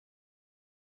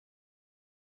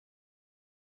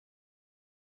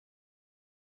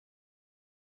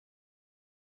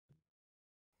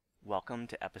Welcome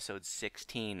to episode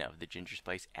 16 of the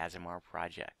Gingerspyce Aasimar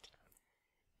project.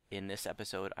 In this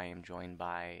episode I am joined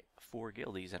by 4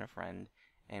 guildies and a friend,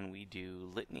 and we do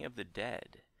Litany of the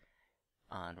Dead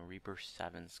on Reaper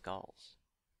 7 Skulls.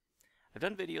 I've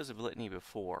done videos of Litany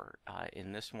before.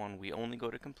 In this one we only go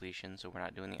to completion, so we're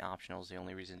not doing the optionals. The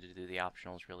only reason to do the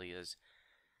optionals really is,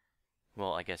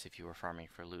 well, I guess if you were farming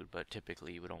for loot, but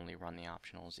typically you would only run the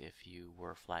optionals if you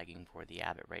were flagging for the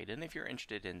Abbot raid. And if you're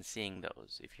interested in seeing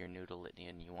those, if you're new to Litany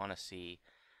and you want to see,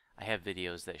 I have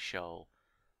videos that show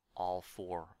all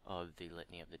 4 of the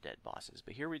Litany of the Dead bosses.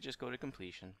 But here we just go to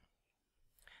completion.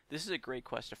 This is a great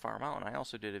quest to farm out, and I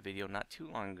also did a video not too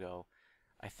long ago,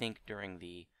 I think during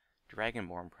the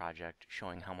Dragonborn project,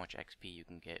 showing how much XP you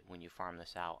can get when you farm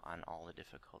this out on all the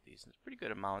difficulties. It's a pretty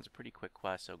good amount. It's a pretty quick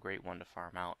quest, so great one to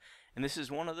farm out. And this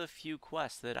is one of the few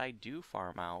quests that I do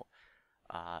farm out.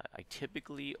 I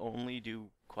typically only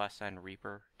do quests on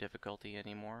Reaper difficulty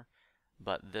anymore,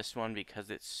 but this one, because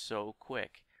it's so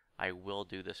quick, I will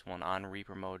do this one on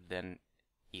Reaper mode, then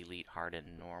Elite, Hard,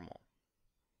 and Normal.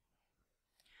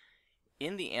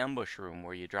 In the ambush room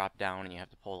where you drop down and you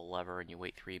have to pull the lever and you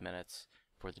wait 3 minutes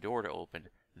for the door to open,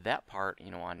 that part,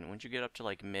 once you get up to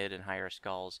like mid and higher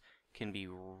skulls, can be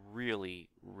really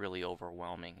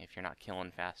overwhelming if you're not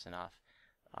killing fast enough.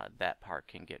 That part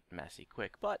can get messy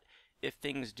quick, but if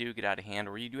things do get out of hand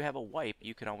or you do have a wipe,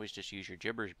 you can always just use your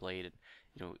Gibber's Blade,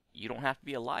 and you don't have to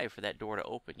be alive for that door to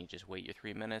open. You just wait your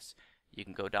 3 minutes, you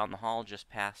can go down the hall just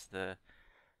past the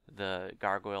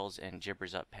gargoyles and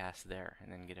Gibbers up past there,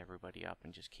 and then get everybody up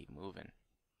and just keep moving.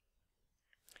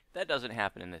 That doesn't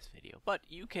happen in this video, but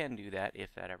you can do that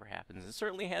if that ever happens. It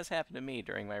certainly has happened to me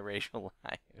during my racial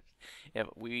life. If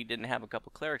we didn't have a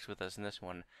couple clerics with us in this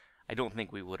one, I don't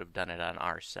think we would have done it on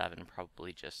R7,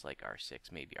 probably just like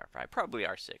R6, maybe R5. Probably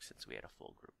R6 since we had a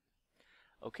full group.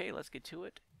 Okay, let's get to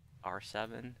it.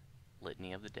 R7,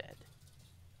 Litany of the Dead.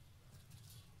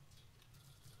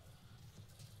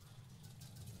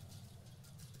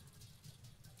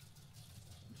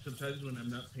 Sometimes when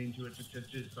I'm not paying too much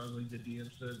attention, it sounds like the DM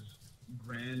says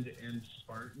Grand and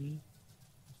Spartan.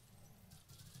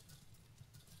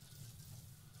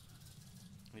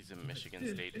 He's a Michigan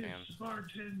State fan.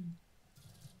 Spartan.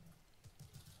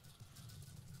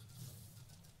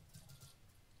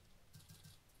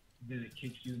 Then it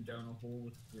kicks you down a hole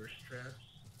with thirst traps.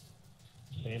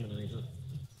 Salmon Reaper.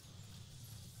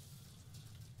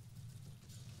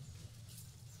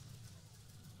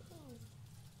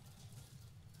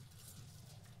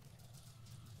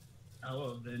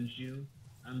 I'll avenge you.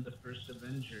 I'm the first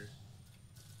Avenger.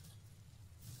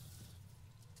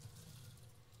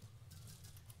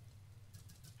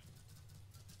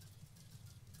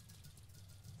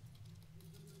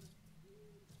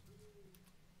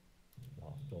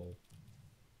 Lost soul.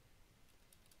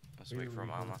 Let's wait for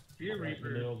Mama. Fear Right in the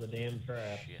Reaper. middle of the damn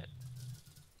trap. Shit.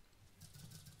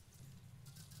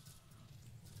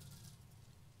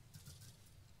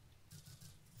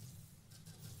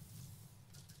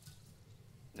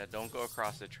 Now don't go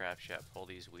across the trap yet. Pull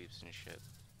these weaves and shit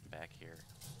back here.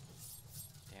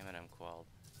 Damn it, I'm quelled.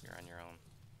 You're on your own.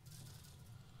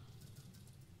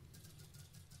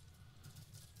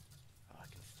 Oh, I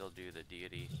can still do the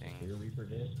deity thing. Fear Reaper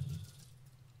dead?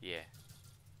 Yeah.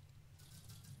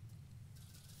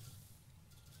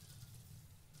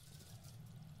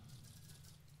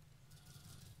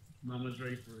 Mama's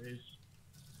ready for raise.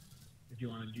 If you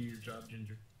want to do your job,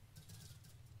 Ginger.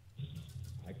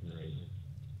 I can raise it.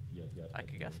 I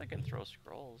guess I can throw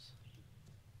scrolls.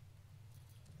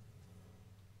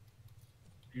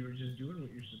 If you were just doing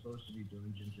what you're supposed to be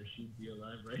doing, Ginger, she'd be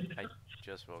alive right now. I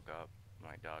just woke up.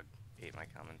 My dog ate my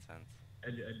common sense.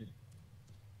 I did.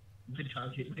 My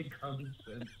dog ate my common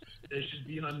sense. That should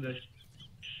be on the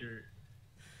shirt.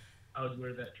 I would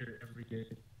wear that shirt every day.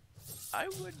 I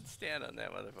wouldn't stand on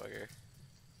that motherfucker.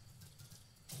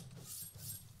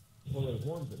 Well, there's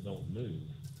ones that don't move.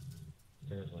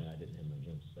 Apparently I didn't have my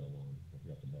jump spell on. I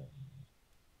forgot the buff.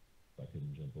 So I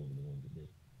couldn't jump over the ones that did.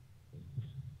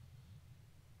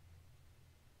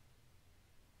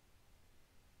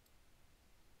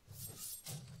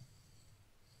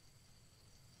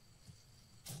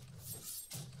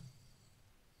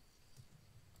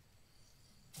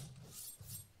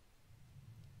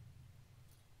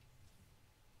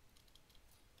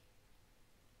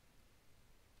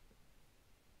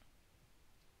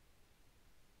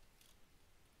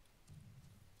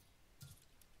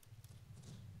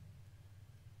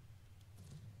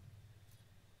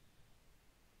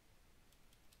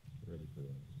 Ready for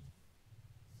us.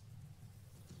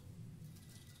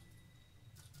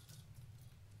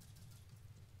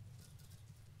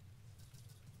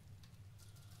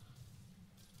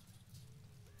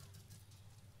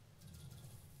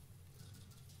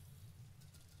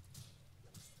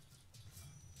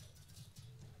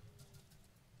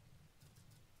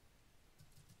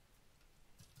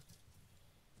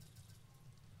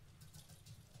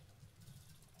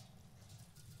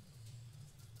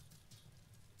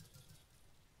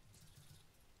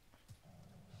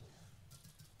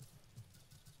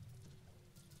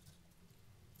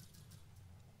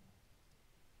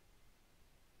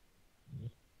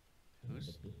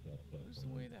 Who's the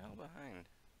way the hell behind?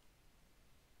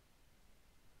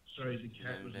 Sorry, the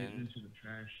cat was getting Nimvind. into the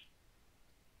trash.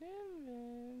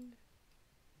 Nimvind.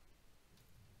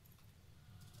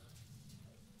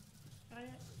 I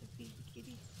have to feed the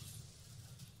kitty.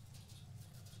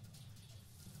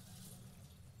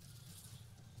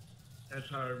 That's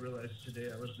how I realized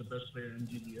today I was the best player in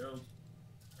DDO.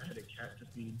 I had a cat to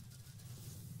feed.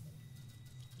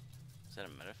 Is that a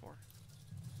metaphor?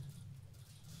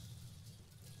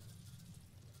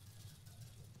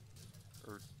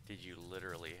 Or did you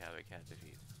literally have a cat to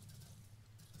feed?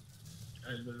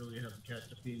 I literally have a cat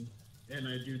to feed. And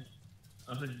I do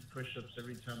 100 push-ups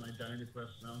every time I die in a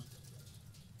quest now.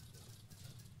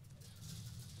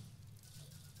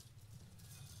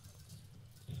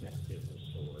 That kid was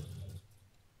sword.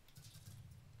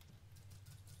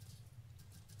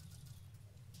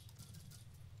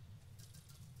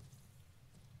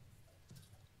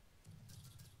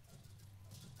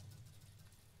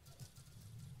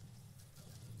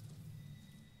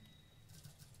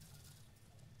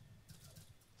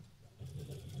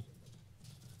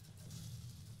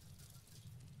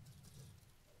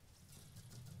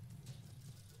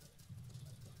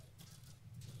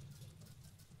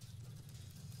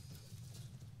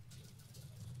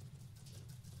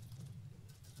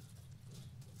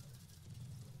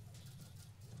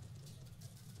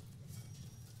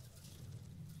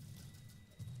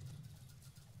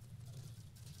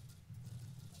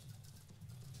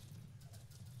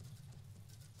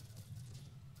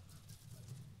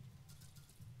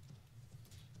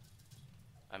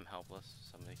 I'm helpless.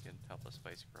 Somebody could help a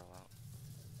spice girl out.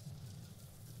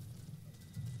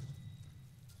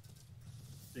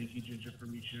 Thank you, Ginger, for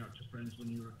reaching out to friends when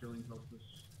you were feeling helpless.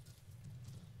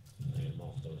 I am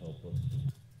also helpless.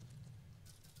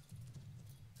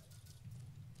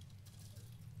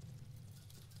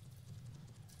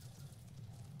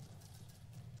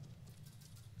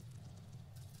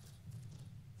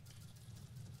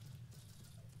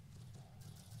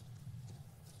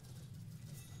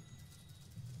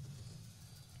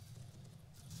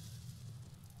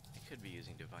 I could be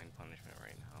using Divine Punishment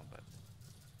right now, but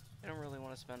I don't really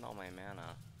want to spend all my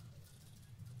mana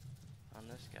on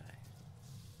this guy.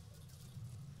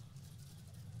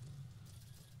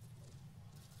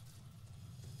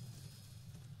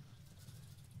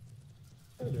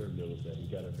 I never noticed that. He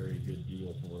got a very good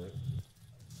deal for it.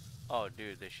 Oh,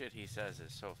 dude, the shit he says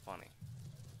is so funny.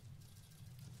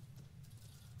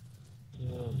 I'm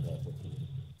helpless.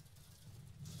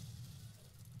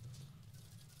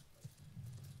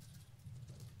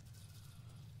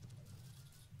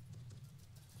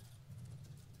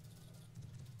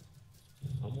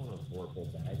 I want a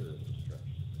Vorpal Dagger of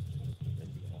Destruction.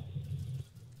 That'd be awesome.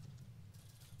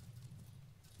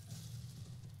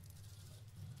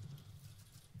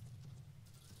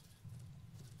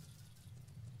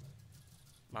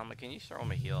 Mama, can you throw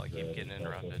him a heal? I keep getting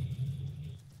interrupted.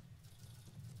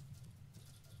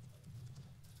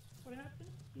 What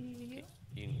happened? You need a heal?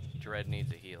 Drehd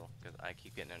needs a heal, because I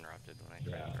keep getting interrupted when I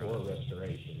try Yeah, to throw or it.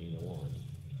 Restoration, either one.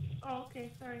 Oh,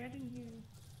 okay. Sorry, I didn't hear you.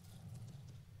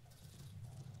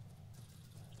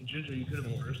 Ginger, you could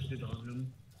have bursted on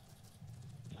him.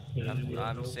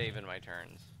 I'm saving my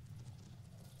turns.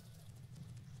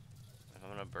 If I'm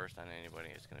gonna burst on anybody,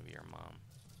 it's gonna be your mom.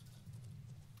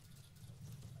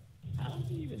 How is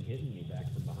he even hitting me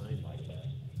back from behind like that?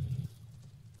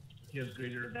 He has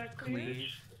greater Is that clear? Cleave.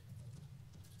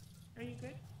 Are you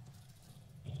good?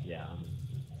 Yeah,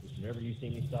 just whenever you see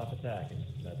me stop attacking,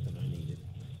 that's when I need it.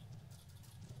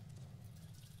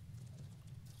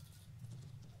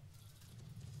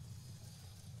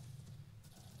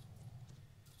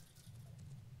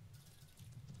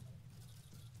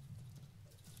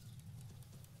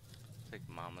 It's like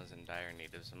Mama's in dire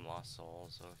need of some lost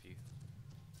souls, so if you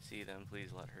see them,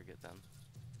 please let her get them.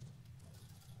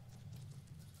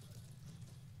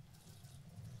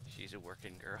 She's a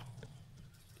working girl.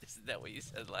 Isn't that what you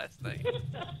said last night?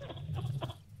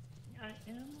 I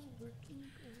am a working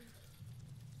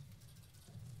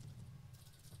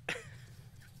girl.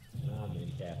 I'm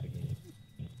in cap again.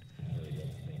 There we go.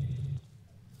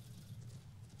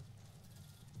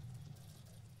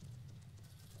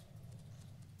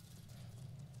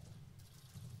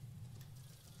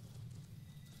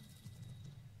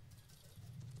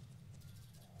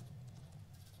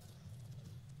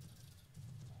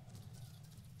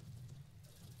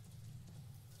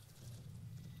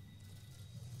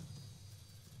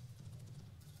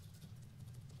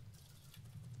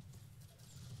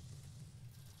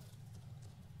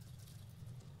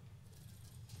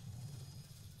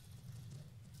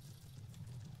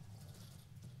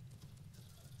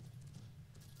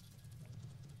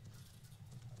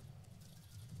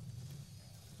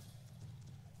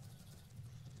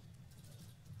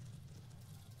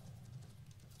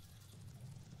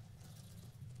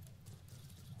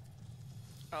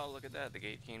 Oh, look at that. The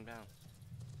gate came down.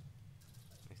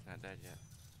 He's not dead yet.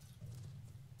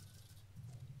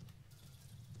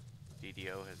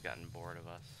 DDO has gotten bored of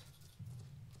us.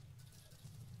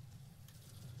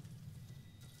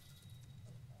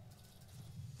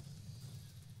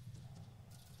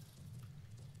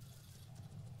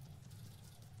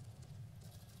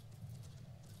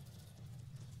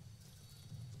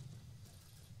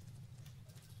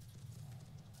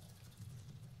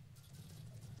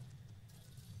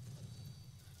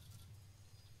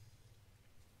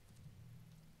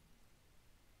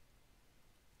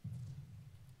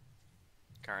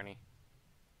 Carney.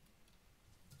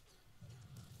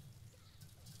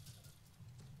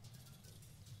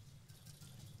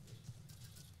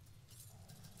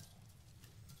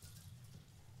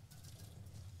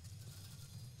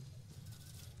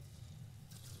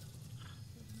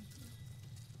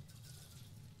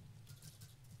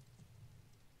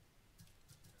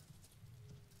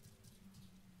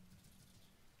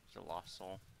 It's a lost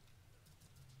soul.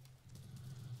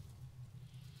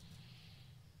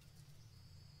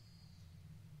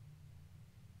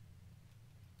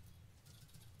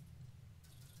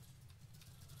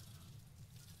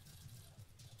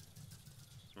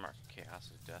 Mark of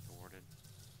Chaos is death awarded.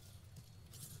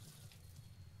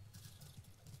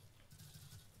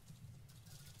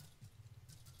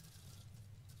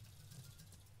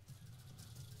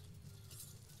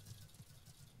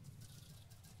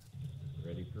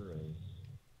 Ready for race.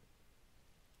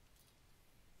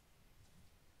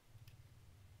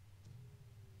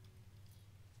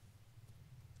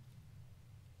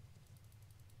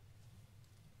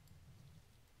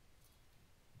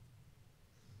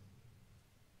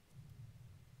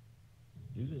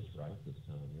 Do this right this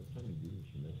time. Every time you do this,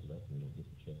 you mess it up and you don't get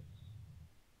the checks.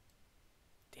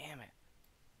 Damn it.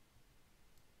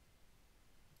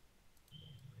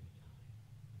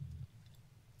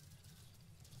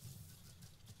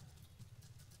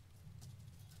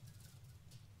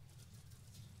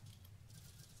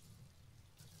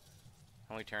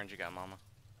 How many turns you got, Mama?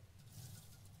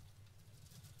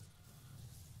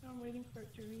 I'm waiting for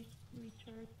it to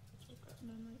recharge. I've got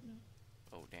none right now.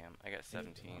 Oh, damn. I got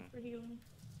 17. For healing.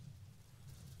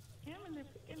 Damn, and they're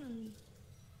picking on me.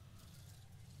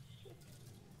 Shit.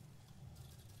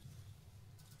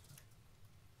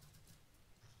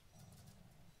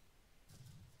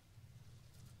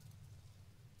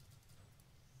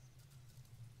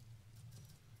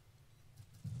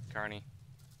 Carney.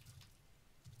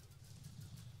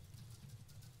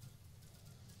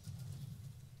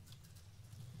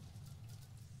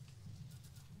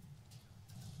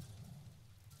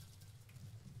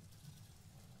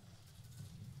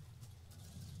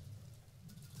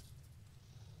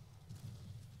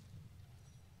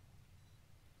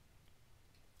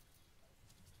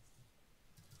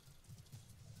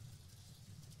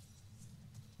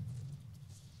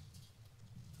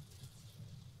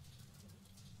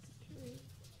 Three.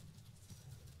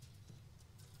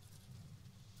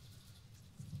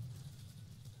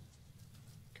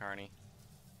 Carney.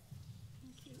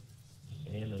 Thank you.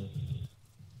 Shannon.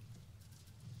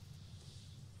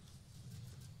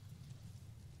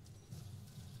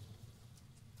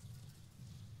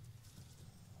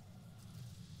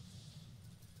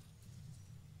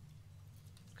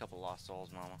 Couple lost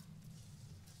souls, Mama.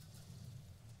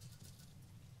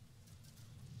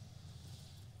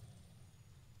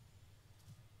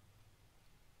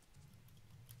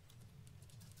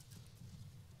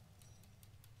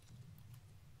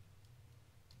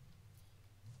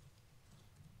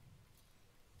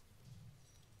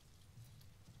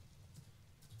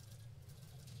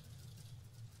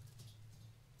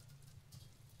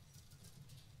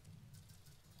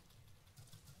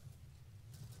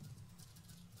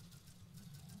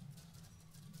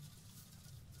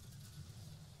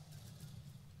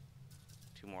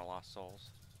 Two more lost souls.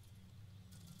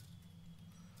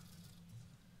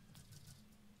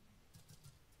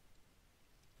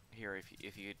 Here,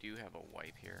 if you do have a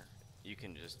wipe here, you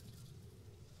can just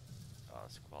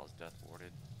Squall's death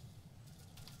warded.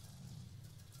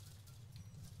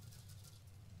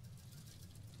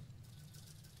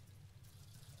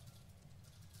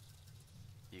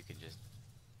 You can just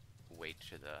wait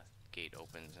till the gate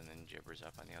opens and then gibbers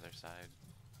up on the other side.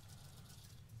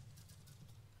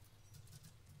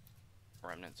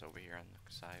 Remnants over here on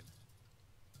the side.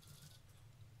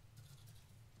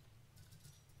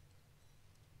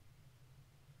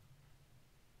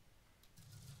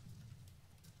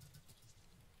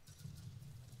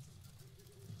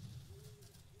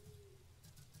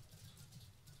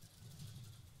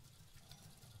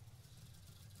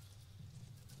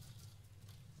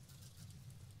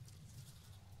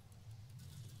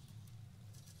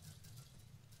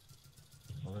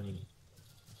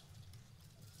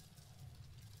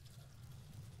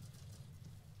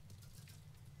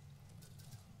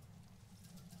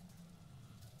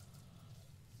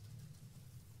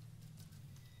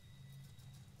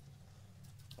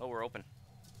 Oh, we're open.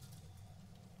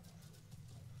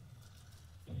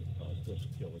 I was supposed to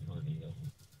kill the Carnito.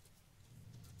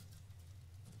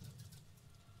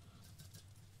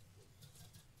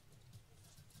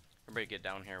 Everybody get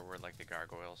down here where like the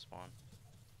gargoyles spawn.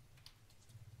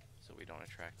 So we don't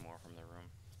attract more from the room.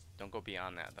 Don't go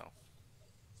beyond that though.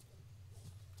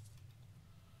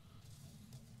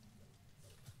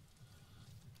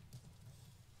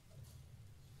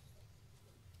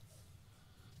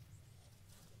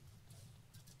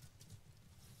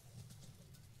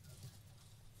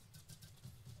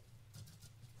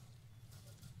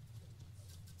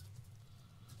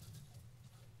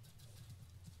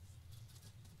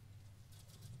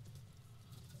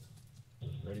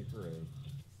 Ready for raid.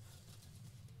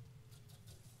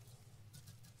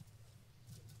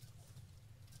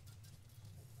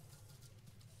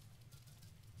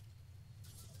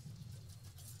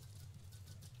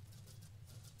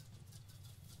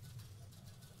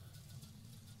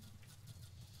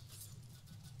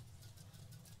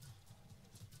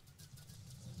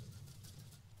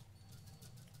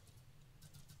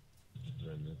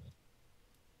 Remnant.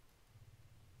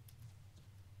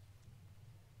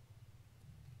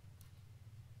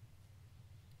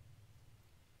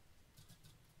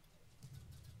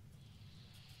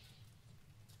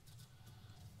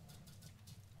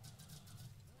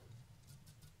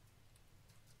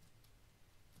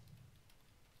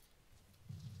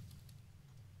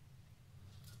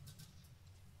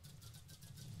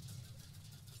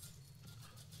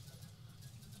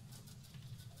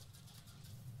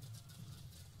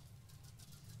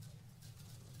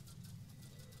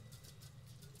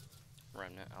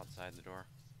 Remnant outside the door.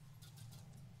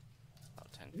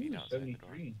 About 10 feet outside the door.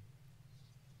 73.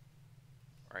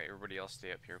 Alright, everybody else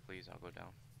stay up here, please. I'll go down.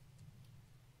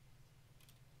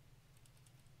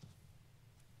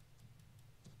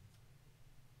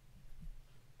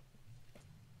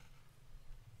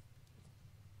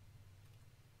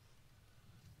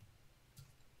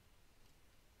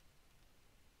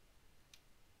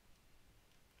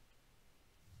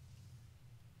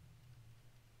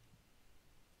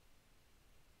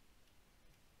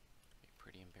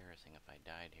 Pretty embarrassing if I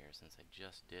died here since I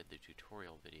just did the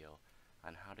tutorial video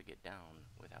on how to get down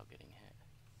without getting hit.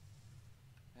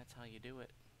 That's how you do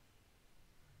it.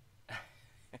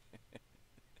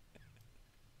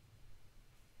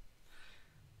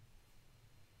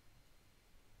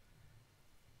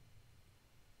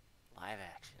 Live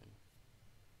action.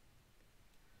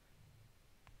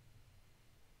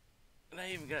 And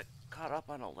I even got caught up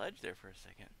on a ledge there for a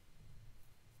second.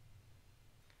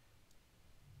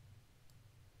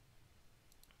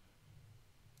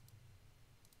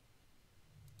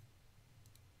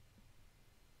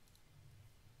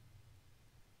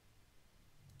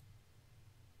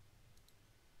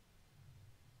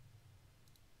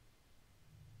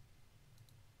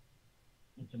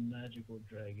 It's a magical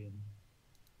dragon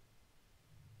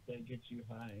that gets you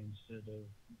high instead of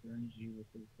burns you with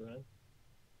his breath.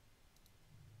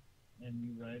 And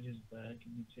you ride his back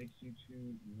and he takes you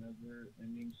to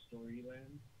never-ending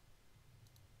storyland.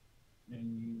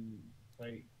 And you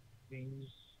fight things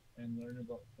and learn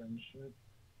about friendship.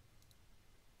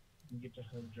 You get to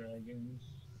hug dragons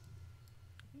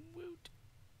Woot.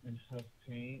 and huff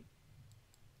paint.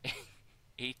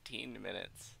 18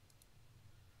 minutes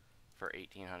for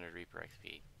 1800 Reaper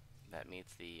XP. That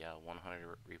meets the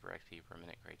 100 Reaper XP per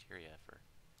minute criteria for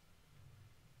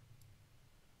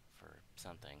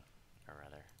something or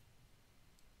other.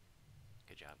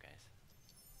 Good job, guys.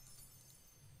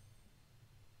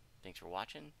 Thanks for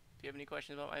watching. If you have any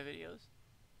questions about my videos,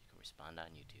 you can respond on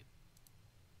YouTube.